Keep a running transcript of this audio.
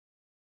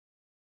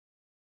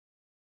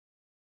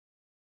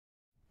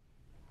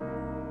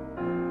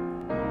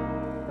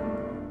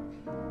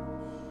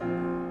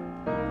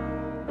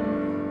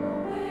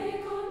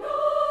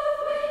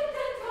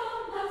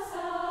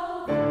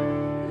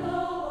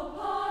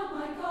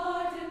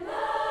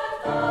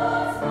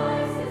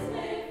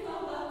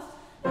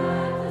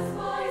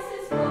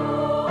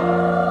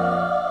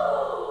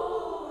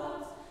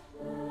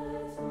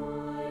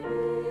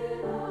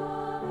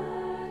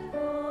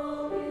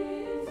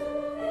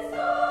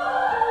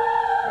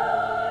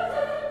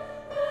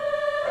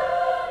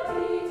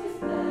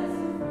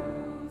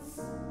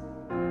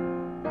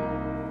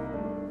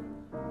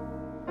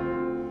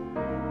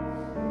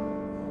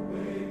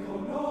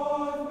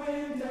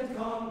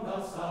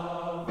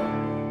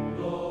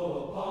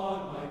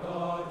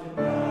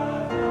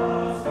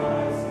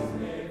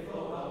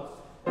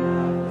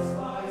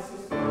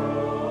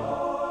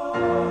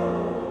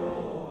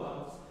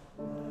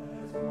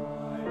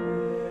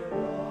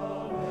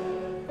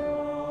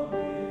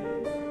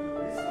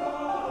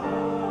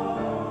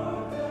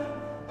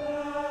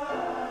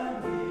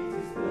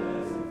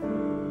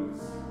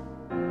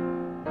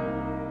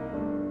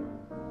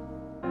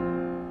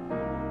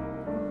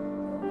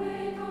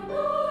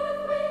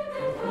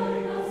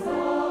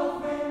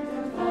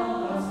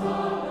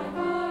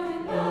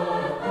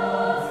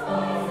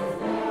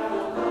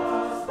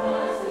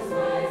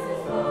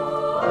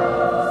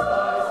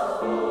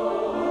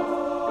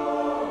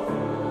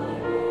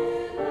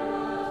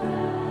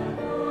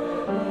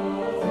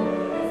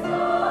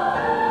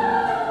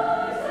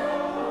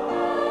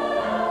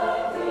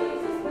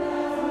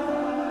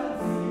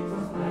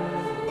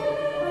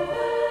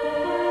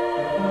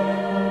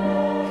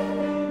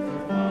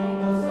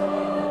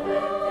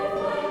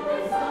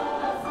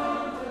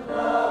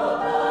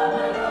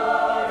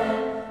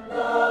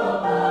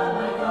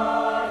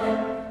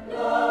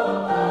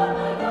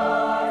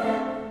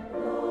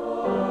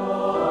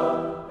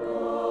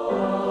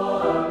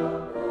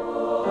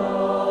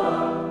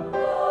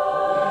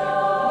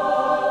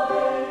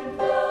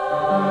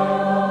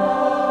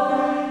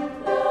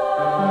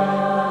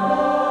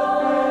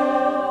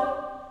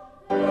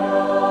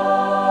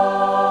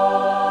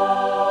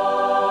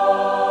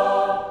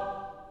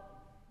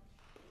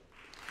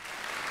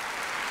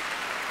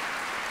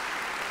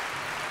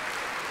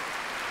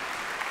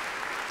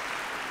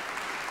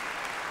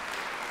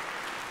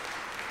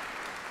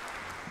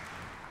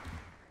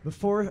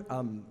Before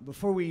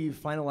we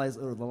finalize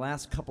the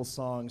last couple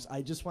songs,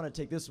 I just want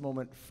to take this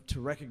moment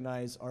to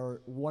recognize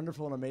our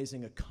wonderful and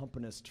amazing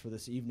accompanist for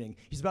this evening.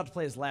 He's about to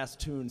play his last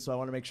tune, so I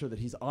want to make sure that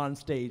he's on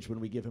stage when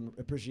we give him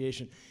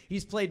appreciation.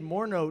 He's played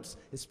more notes,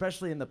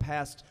 especially in the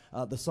past,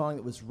 the song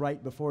that was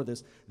right before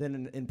this,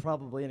 than in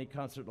probably any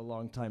concert in a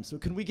long time. So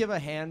can we give a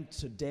hand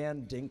to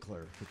Dan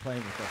Dinkler for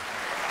playing with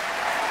us?